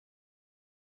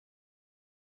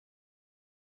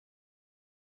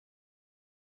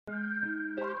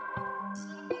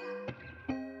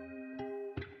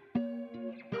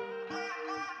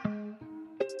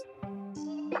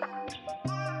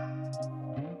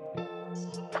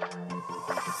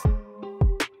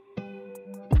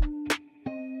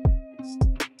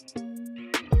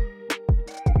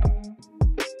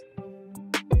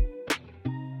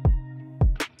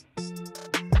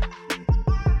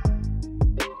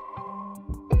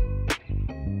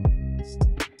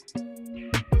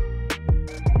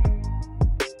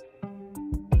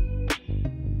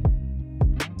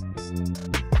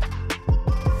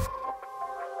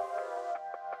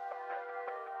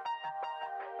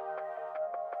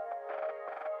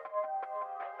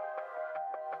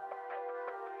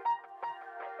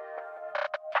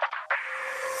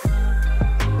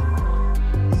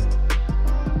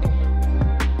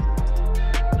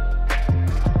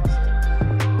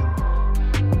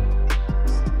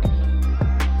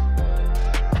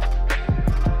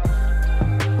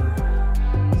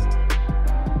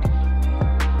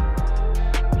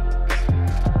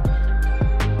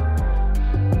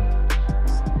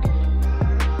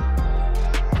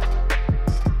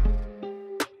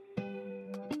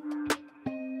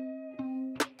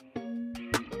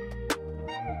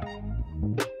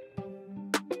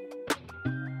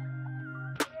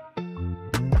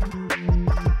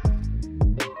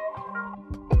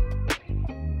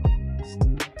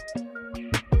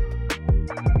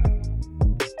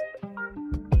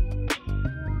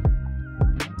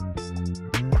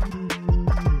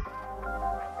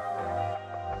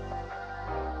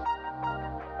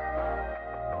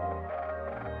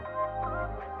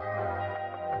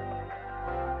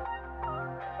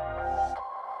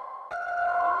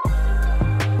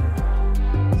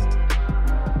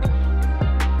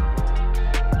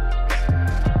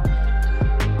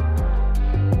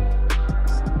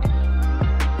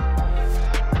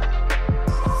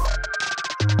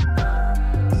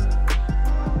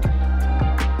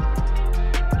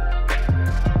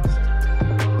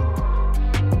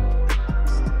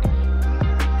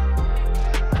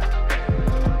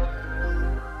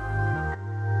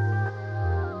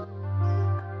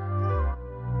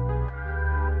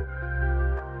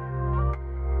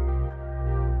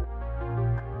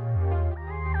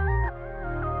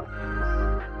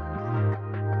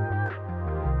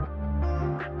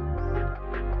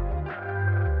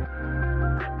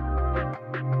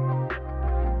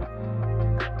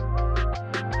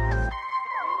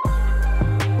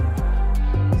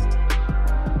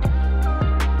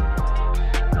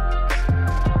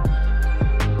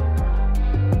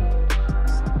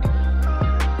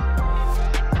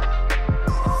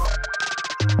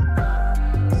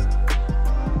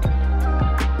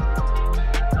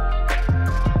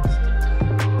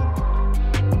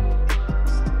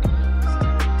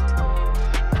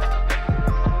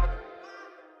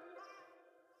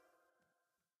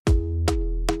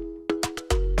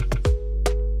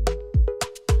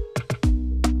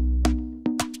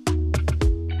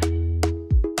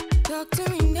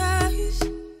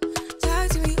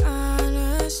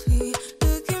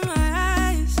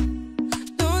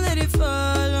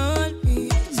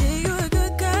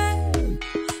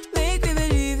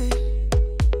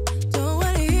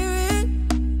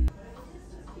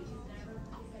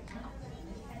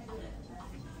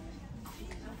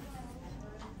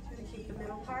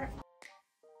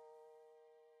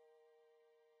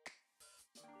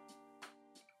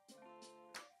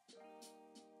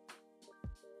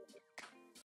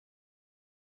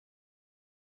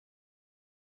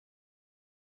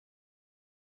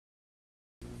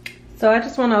So I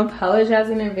just want to apologize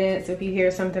in advance if you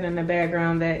hear something in the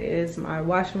background. That is my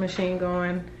washing machine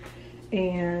going,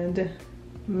 and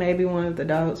maybe one of the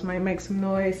dogs might make some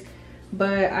noise.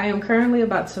 But I am currently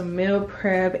about to meal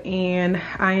prep, and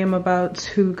I am about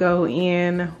to go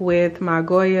in with my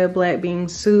Goya black bean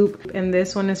soup. And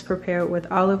this one is prepared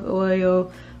with olive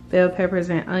oil, bell peppers,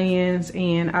 and onions.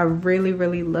 And I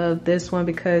really love this one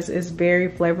because it's very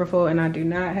flavorful, and I do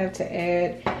not have to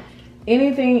add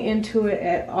anything into it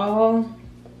at all.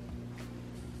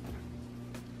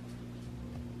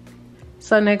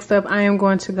 So next up, I am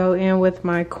going to go in with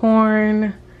my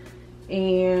corn,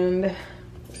 and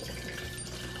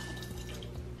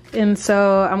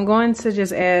so I'm going to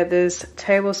just add this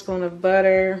tablespoon of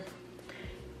butter.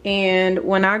 And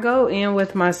when I go in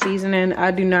with my seasoning, I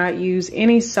do not use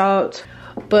any salt,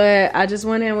 but I just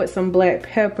went in with some black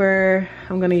pepper.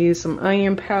 I'm gonna use some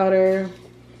onion powder.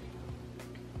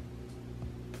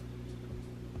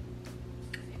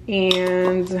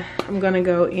 And I'm gonna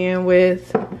go in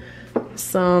with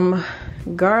some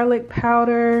garlic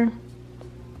powder.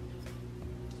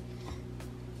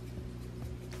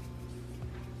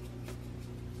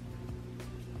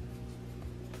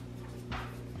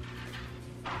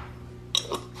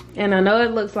 And I know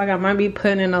it looks like I might be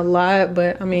putting in a lot,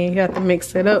 but I mean, you have to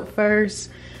mix it up first.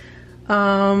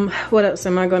 What else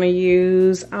am I going to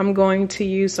use? I'm going to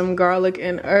use some garlic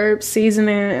and herb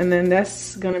seasoning, and then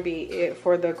that's going to be it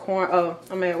for the corn. Oh,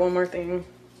 I'm going to add one more thing.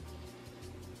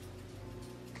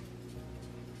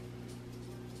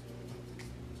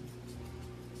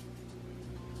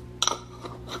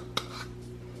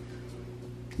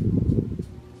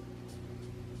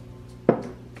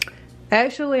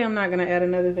 Actually, I'm not gonna add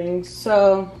another thing.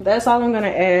 So that's all I'm gonna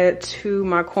add to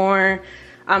my corn.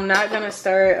 I'm not gonna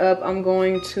stir it up. I'm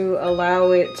going to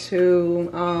allow it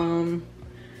to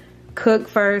cook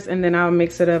first, and then I'll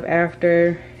mix it up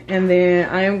after. And then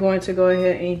I am going to go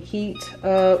ahead and heat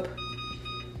up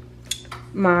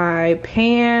my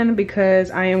pan because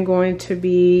I am going to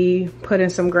be putting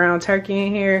some ground turkey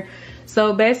in here.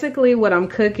 So basically what I'm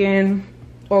cooking,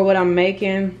 or what I'm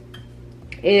making,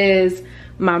 is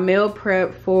my meal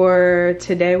prep for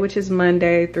today, which is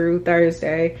Monday through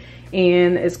Thursday.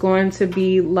 And it's going to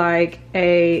be like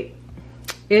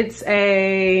it's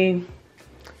a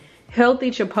healthy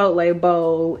Chipotle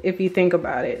bowl if you think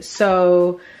about it.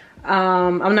 So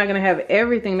I'm not gonna have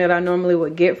everything that I normally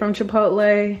would get from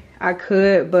Chipotle. I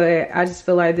could, but I just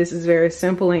feel like this is very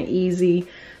simple and easy.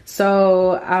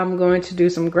 So I'm going to do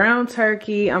some ground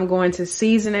turkey. I'm going to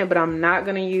season it, but I'm not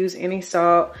gonna use any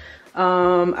salt.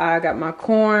 I got my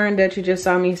corn that you just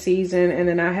saw me season, and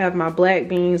then I have my black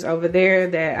beans over there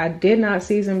that I did not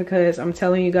season because I'm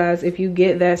telling you guys, if you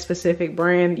get that specific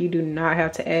brand, you do not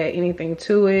have to add anything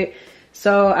to it.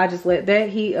 So I just let that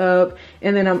heat up,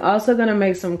 and then I'm also gonna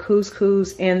make some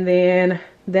couscous, and then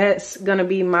that's gonna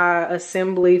be my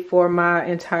assembly for my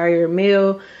entire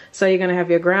meal. So you're gonna have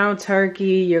your ground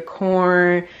turkey, your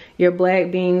corn, your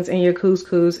black beans, and your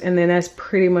couscous, and then that's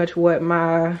pretty much what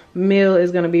my meal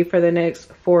is gonna be for the next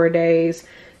 4 days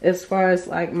as far as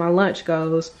like my lunch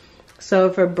goes. So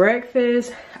for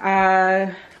breakfast,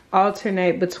 I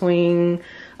alternate between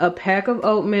a pack of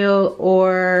oatmeal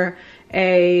or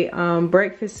a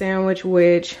breakfast sandwich,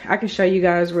 which I can show you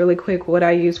guys really quick what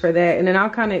I use for that, and then I'll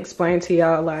kind of explain to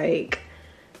y'all like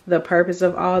the purpose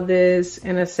of all this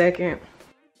in a second.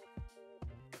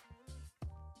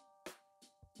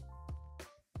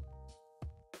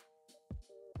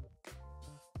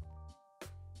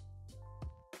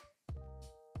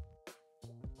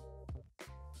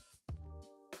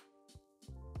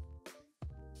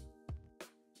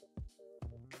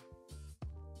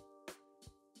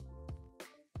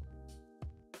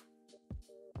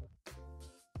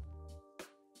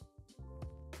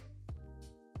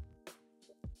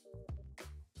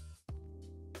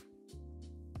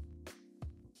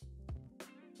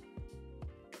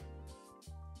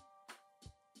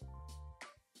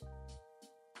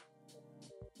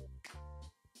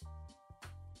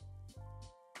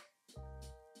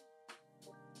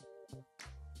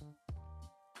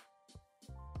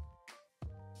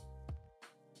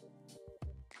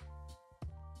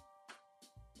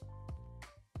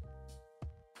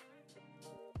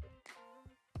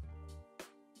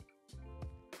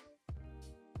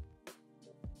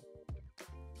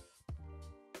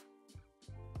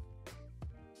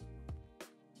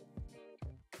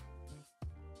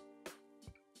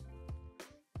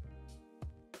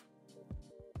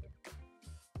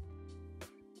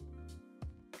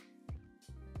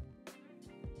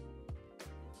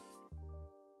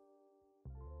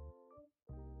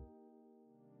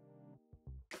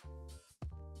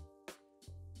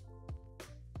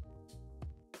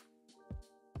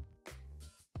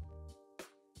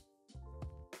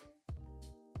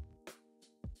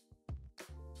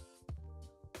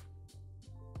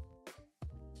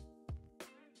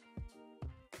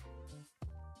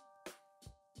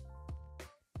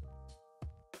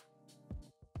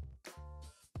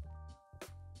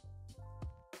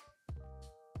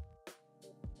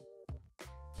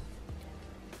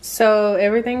 So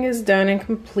everything is done and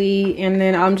complete, and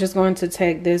then I'm just going to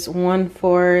take this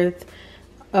 1/4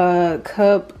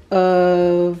 cup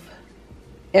of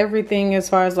everything as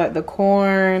far as like the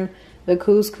corn, the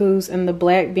couscous, and the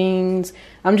black beans.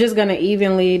 I'm just gonna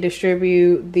evenly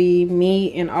distribute the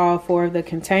meat in all 4 of the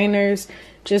containers,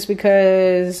 just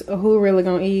because who really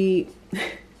gonna eat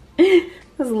there's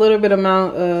a little bit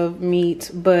amount of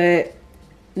meat, but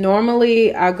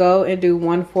normally I go and do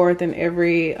 1/4 in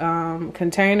every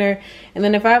container, and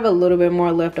then if I have a little bit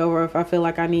more left over, if I feel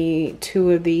like I need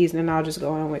 2 of these, then I'll just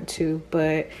go in with 2.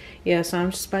 But yeah, so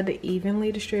I'm just about to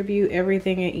evenly distribute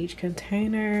everything in each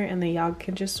container, and then y'all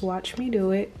can just watch me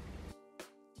do it.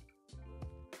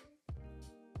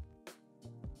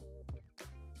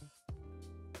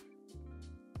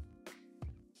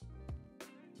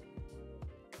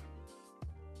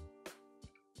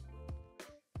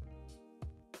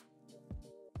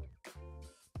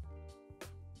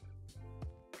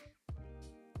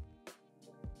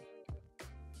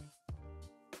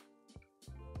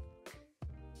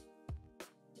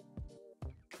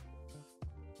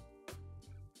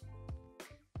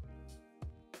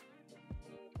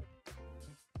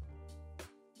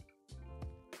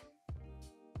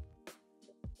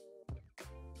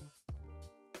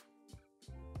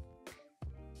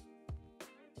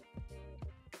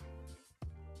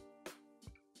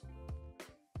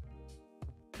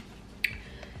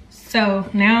 So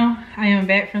now I am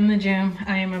back from the gym.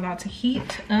 I am about to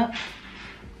heat up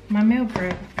my meal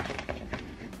prep.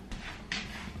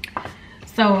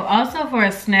 So also for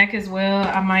a snack as well,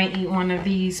 I might eat one of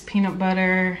these peanut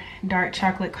butter dark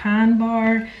chocolate kind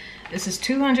bar. This is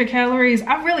 200 calories.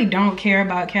 I really don't care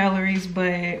about calories,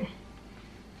 but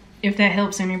if that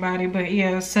helps anybody. But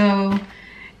yeah, so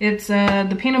it's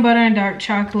the peanut butter and dark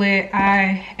chocolate.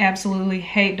 I absolutely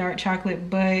hate dark chocolate,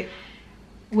 but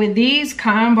with these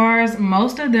kind bars,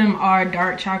 most of them are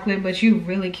dark chocolate, but you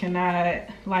really cannot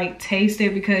like taste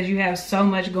it because you have so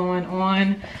much going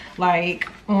on like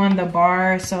on the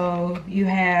bar. So you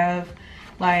have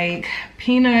like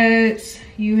peanuts,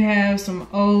 you have some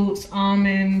oats,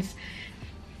 almonds,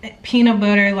 peanut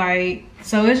butter, like,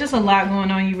 so it's just a lot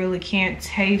going on. You really can't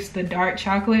taste the dark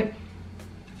chocolate.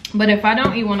 But if I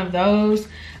don't eat one of those,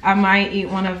 I might eat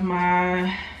one of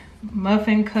my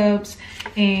muffin cups.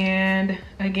 And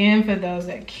again, for those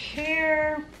that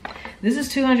care, this is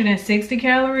 260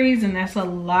 calories, and that's a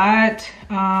lot,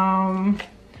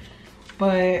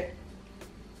 but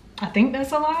I think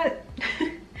that's a lot.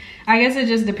 I guess it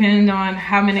just depends on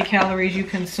how many calories you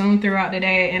consume throughout the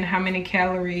day and how many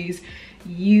calories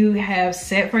you have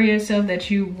set for yourself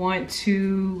that you want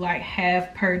to like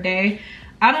have per day.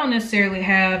 I don't necessarily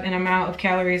have an amount of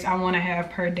calories I want to have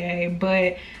per day,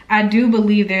 but I do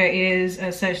believe there is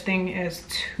a such thing as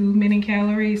too many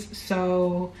calories.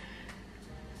 So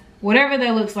whatever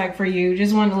that looks like for you,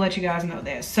 just wanted to let you guys know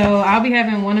that. So I'll be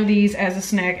having one of these as a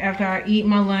snack after I eat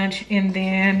my lunch, and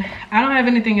then I don't have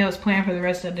anything else planned for the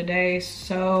rest of the day.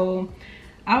 So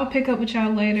I'll pick up with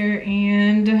y'all later,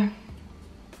 and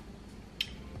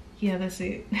yeah, that's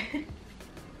it.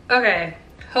 Okay,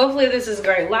 hopefully this is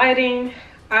great lighting.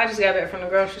 I just got back from the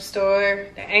grocery store.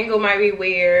 The angle might be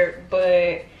weird, but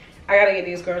I gotta get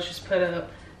these groceries put up.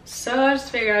 So I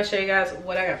just figured I'd show you guys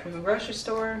what I got from the grocery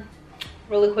store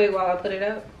really quick while I put it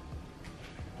up.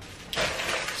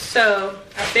 So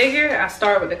I figured I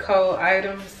start with the cold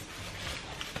items.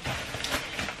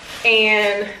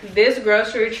 And this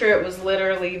grocery trip was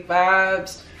literally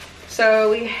vibes.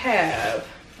 So we have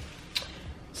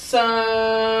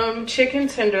some chicken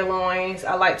tenderloins.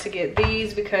 I like to get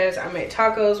these because I make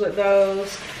tacos with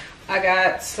those. I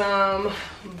got some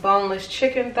boneless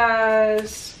chicken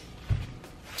thighs.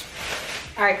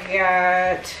 I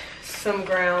got some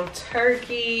ground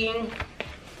turkey.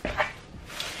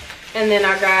 And then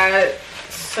I got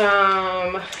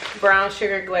some brown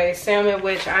sugar glazed salmon,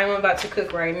 which I'm about to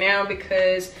cook right now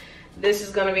because this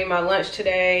is gonna be my lunch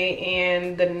today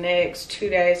and the next 2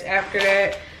 days after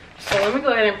that. So let me go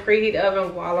ahead and preheat the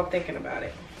oven while I'm thinking about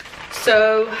it.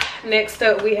 So next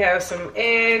up we have some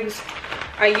eggs.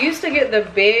 I used to get the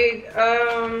big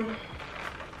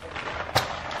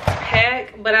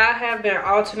pack, but I have been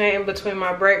alternating between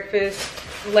my breakfast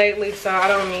lately, so I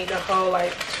don't need the whole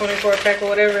like 24 pack or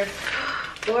whatever.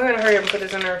 Boy, I gotta hurry up and put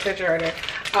this in the refrigerator.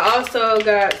 I also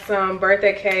got some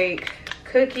birthday cake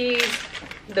cookies,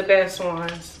 the best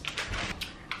ones.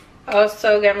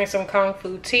 Also got me some Kung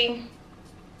Fu tea.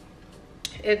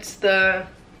 It's the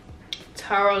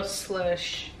taro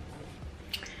slush.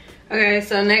 Okay,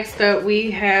 so next up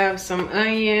we have some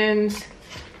onions,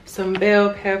 some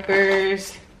bell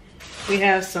peppers, we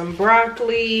have some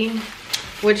broccoli,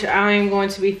 which I'm going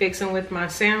to be fixing with my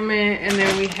salmon, and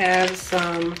then we have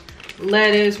some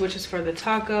lettuce, which is for the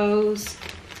tacos.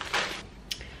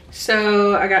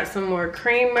 So I got some more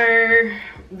creamer,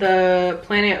 the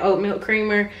Planet Oat Milk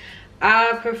creamer.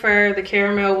 I prefer the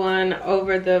caramel one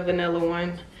over the vanilla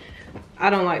one.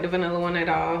 I don't like the vanilla one at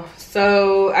all.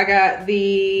 So I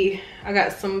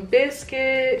got some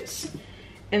biscuits,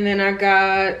 and then I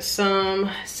got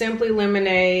some Simply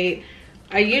Lemonade.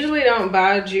 I usually don't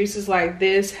buy juices like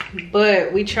this,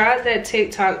 but we tried that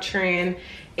TikTok trend,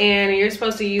 and you're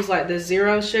supposed to use like the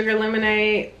 0 sugar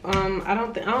lemonade. I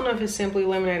don't know if it's Simply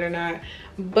Lemonade or not,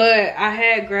 but I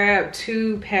had grabbed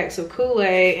 2 packs of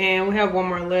Kool-Aid and we have 1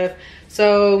 more left.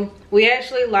 So we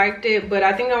actually liked it, but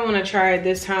I think I want to try it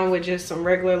this time with just some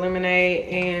regular lemonade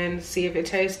and see if it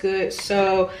tastes good.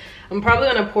 So I'm probably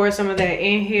going to pour some of that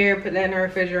in here, put that in the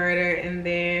refrigerator, and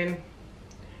then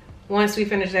once we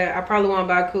finish that, I probably won't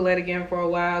buy Kool-Aid again for a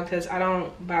while because I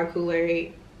don't buy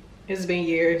Kool-Aid. It's been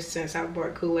years since I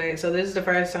bought Kool-Aid. So this is the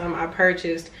first time I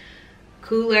purchased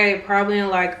Kool-Aid, probably in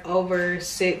like over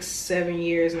 6-7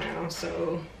 years now.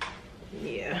 So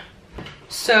yeah.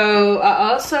 So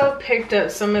I also picked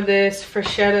up some of this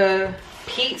Freschetta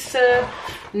pizza.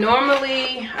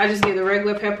 Normally I just get the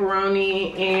regular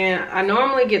pepperoni, and I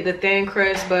normally get the thin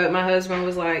crust, but my husband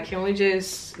was like, can we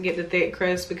just get the thick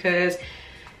crust? Because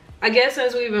I guess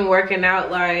since we've been working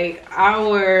out, like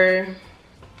our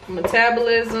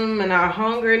metabolism and our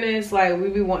hungerness, like we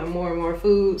be wanting more and more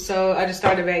food. So I just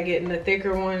started back getting the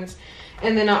thicker ones.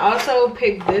 And then I also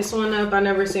picked this one up. I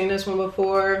never seen this one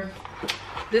before.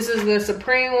 This is the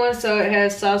Supreme one, so it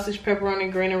has sausage,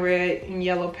 pepperoni, green and red, and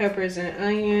yellow peppers and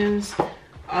onions.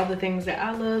 All the things that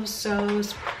I love, so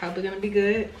it's probably gonna be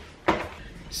good.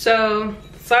 So,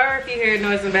 sorry if you hear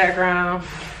noise in the background.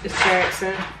 It's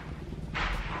Jackson.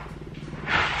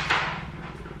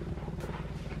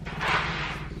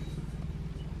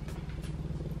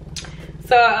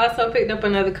 So I also picked up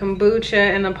another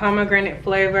kombucha in the pomegranate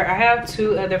flavor. I have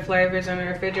 2 other flavors in the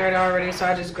refrigerator already, so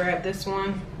I just grabbed this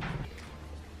one.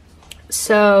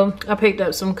 So I picked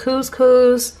up some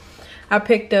couscous. I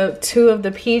picked up 2 of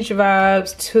the peach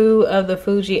vibes, 2 of the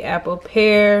Fuji apple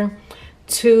pear,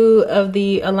 2 of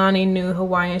the Alani Nu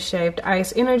Hawaiian shaped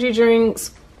ice energy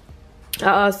drinks. I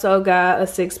also got a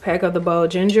 6-pack of the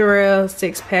bold ginger ale,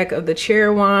 6-pack of the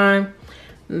cherry wine.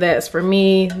 That's for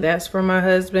me, that's for my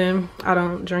husband. I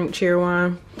don't drink cherry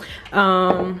wine.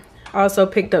 Also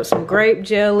picked up some grape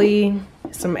jelly,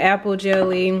 some apple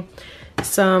jelly,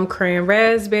 some cran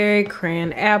raspberry,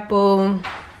 cran apple.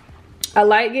 I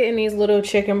like getting these little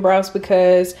chicken broths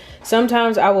because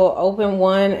sometimes I will open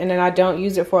one and then I don't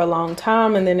use it for a long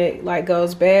time and then it like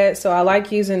goes bad. So I like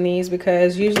using these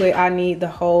because usually I need the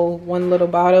whole 1 little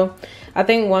bottle. I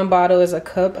think 1 bottle is a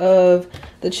cup of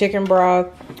the chicken broth.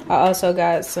 I also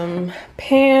got some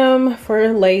Pam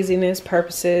for laziness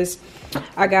purposes.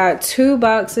 I got 2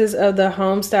 boxes of the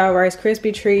home style Rice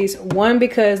Krispie treats. 1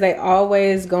 because they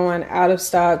always going out of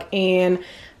stock, and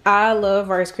I love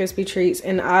Rice Krispie treats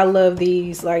and I love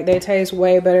these. Like, they taste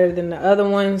way better than the other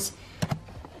ones.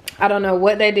 I don't know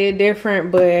what they did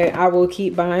different, but I will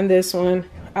keep buying this one.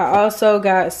 I also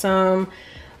got some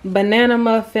banana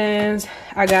muffins.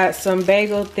 I got some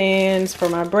bagel thins for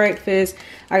my breakfast.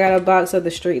 I got a box of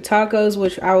the street tacos,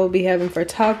 which I will be having for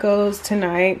tacos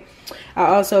tonight. I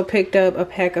also picked up a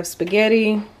pack of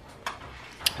spaghetti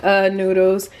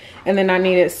noodles, and then I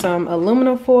needed some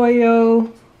aluminum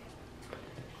foil.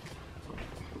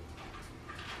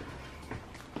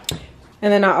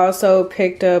 And then I also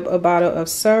picked up a bottle of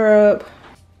syrup.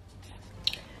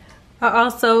 I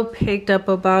also picked up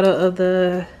a bottle of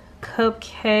the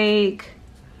cupcake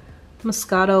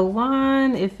Moscato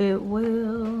wine, if it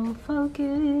will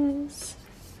focus.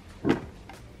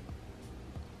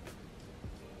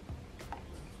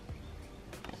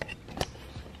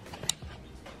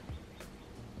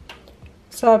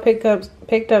 So I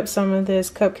picked up some of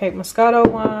this cupcake Moscato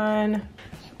wine.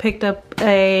 Picked up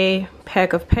a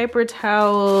pack of paper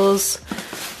towels.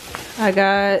 I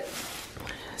got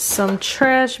some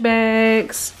trash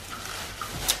bags.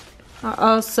 I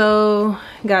also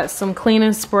got some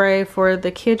cleaning spray for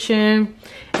the kitchen,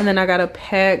 and then I got a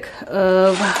pack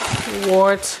of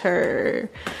water.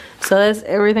 So that's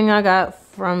everything I got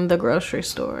from the grocery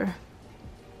store.